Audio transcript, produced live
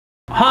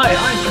Hi,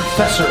 I'm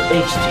Professor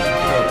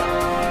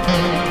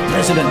HT,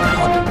 resident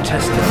content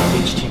tester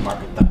at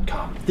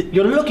htmarket.com.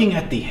 You're looking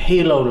at the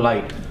Halo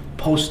Light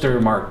poster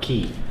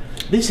marquee.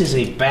 This is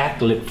a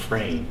backlit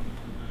frame.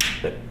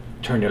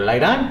 Turn the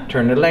light on,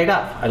 turn the light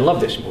off. I love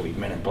this movie,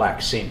 Men in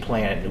Black, Same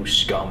Planet, New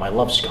Scum. I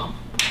love Scum.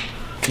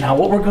 Now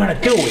what we're gonna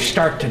do is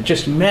start to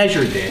just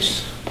measure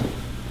this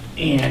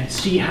and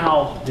see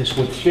how this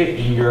would fit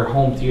in your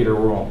home theater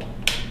room.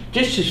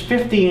 This is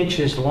 50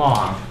 inches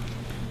long.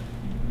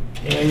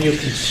 And you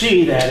can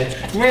see that it's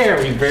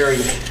very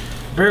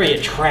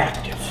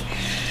attractive.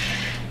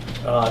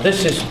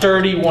 This is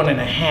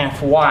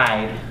 31.5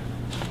 wide.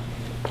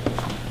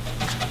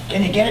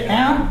 Can you get it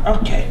now?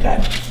 Okay,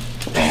 good.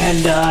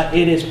 And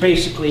it is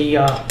basically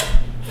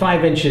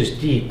 5 inches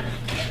deep.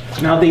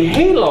 Now the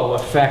halo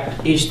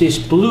effect is this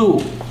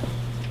blue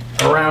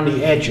around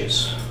the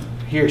edges.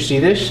 Here, see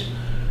this?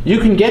 You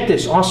can get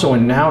this also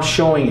in Now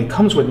Showing. It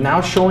comes with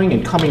Now Showing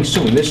and Coming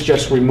Soon. This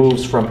just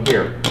removes from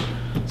here.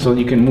 So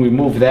you can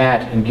remove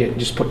that and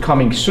just put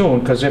Coming Soon,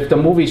 because if the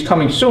movie's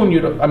coming soon, you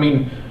don't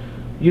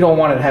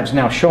want it to have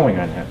Now Showing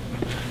on it.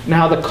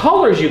 Now the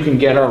colors you can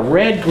get are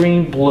red,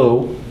 green,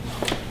 blue.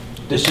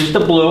 This is the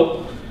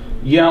blue,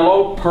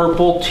 yellow,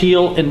 purple,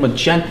 teal, and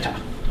magenta.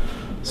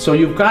 So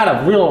you've got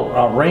a real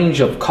range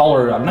of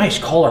color, a nice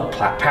color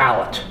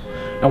palette.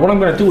 Now what I'm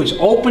going to do is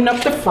open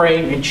up the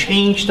frame and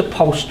change the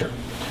poster.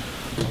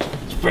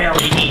 It's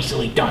very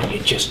easily done. You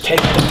just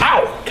take the,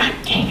 ow, god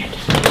dang it.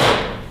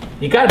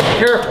 You got to be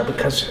careful,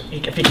 because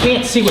if you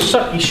can't see with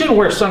you shouldn't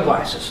wear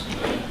sunglasses.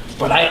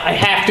 But I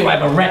have to. I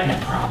have a retina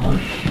problem.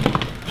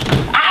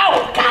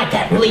 Ow! God,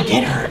 that really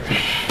did hurt.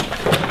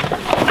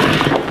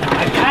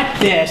 I got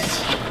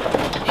this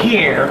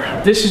here.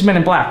 This is Men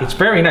in Black. It's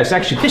very nice.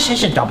 Actually, this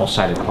is a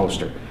double-sided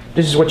poster.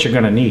 This is what you're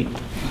going to need.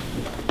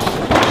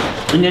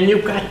 And then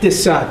you've got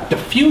this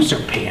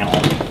diffuser panel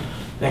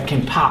that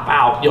can pop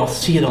out. You'll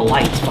see the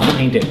lights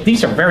behind it.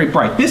 These are very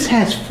bright. This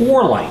has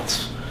 4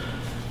 lights.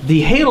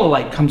 The Halo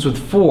Light comes with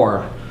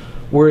 4,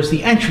 whereas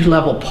the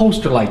entry-level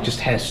poster light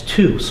just has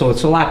 2, so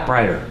it's a lot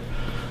brighter.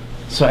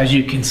 So as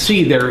you can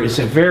see, there is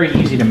a very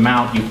easy to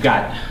mount. We're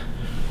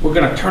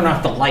gonna turn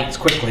off the lights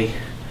quickly.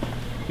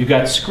 You've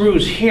got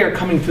screws here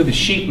coming through the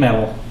sheet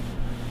metal,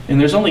 and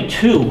there's only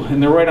 2,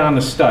 and they're right on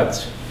the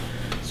studs.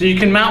 So you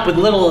can mount with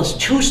little as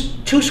 2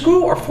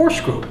 screw or 4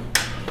 screw.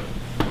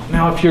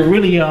 Now if you're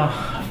really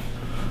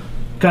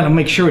gotta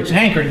make sure it's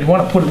anchored, you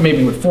wanna put it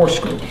maybe with 4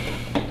 screw.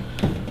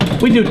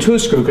 We do 2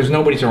 screw because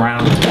nobody's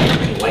around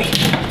anyway.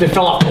 If they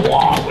fell off the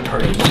wall, it would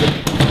hurt anybody.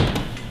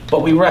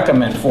 But we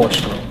recommend 4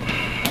 screw.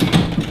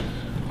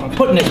 I'm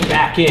putting this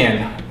back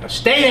in. Now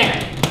stay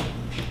there.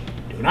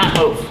 Do not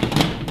move.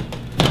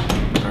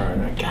 All right,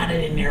 I got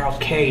it in there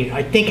okay.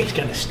 I think it's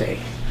gonna stay.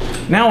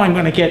 Now I'm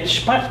gonna get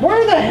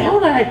where the hell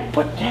did I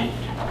put that?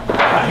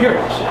 Here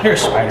it is.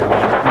 Here's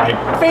Spider-Man. My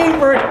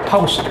favorite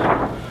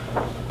poster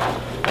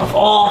of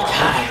all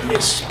time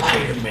is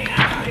Spider-Man.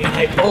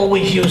 I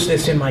always use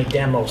this in my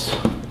demos.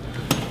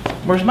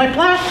 Where's my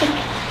plastic?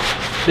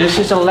 This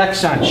is a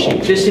Lexan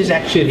sheet. This is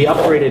actually the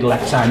upgraded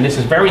Lexan. This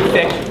is very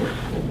thick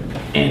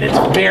and it's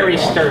very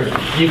sturdy.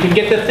 You can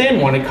get the thin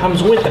one. It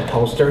comes with the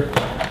poster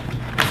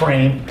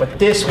frame, but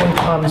this one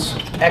comes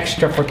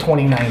extra for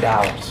 $29.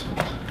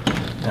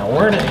 Now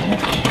where the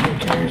heck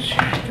is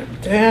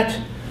that?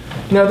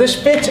 Now this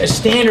fits a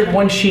standard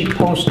 1-sheet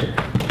poster.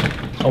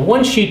 A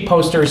 1-sheet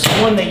poster is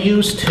one they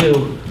use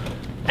to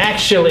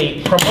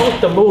actually promote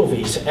the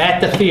movies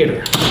at the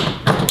theater.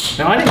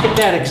 Now I didn't get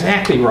that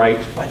exactly right,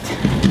 but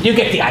you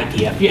get the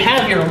idea. If you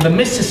have the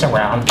missus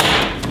around,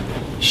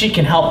 she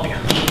can help you.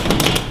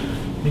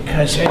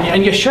 Because,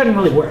 and you shouldn't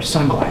really wear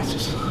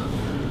sunglasses.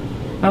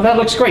 Now that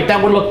looks great.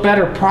 That would look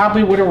better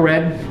probably with a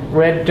red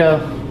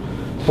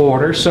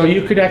border, so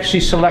you could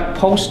actually select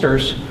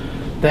posters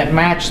that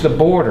match the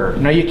border.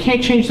 Now you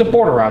can't change the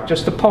border out,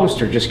 just the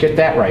poster. Just get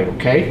that right,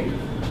 okay?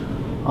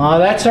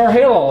 That's our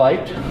Halo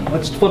Light.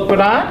 Let's flip it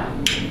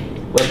on,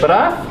 flip it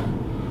off,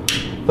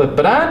 flip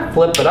it on,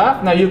 flip it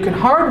off. Now you can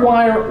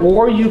hardwire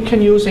or you can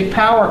use a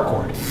power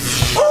cord.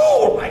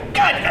 Oh my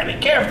God, you gotta be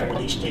careful with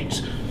these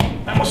things.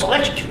 I almost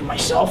electrocuted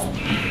myself.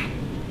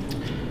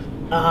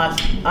 On,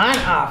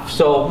 off.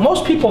 So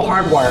most people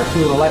hardwire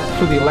through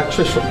the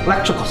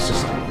electrical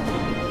system.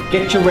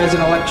 Get your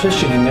resident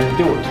electrician in there to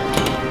do it.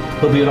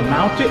 He'll be able to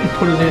mount it and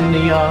put it in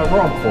the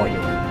room for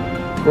you.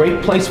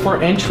 Great place for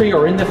entry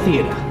or in the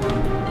theater.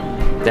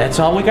 That's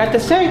all we got to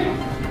say.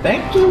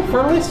 Thank you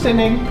for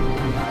listening.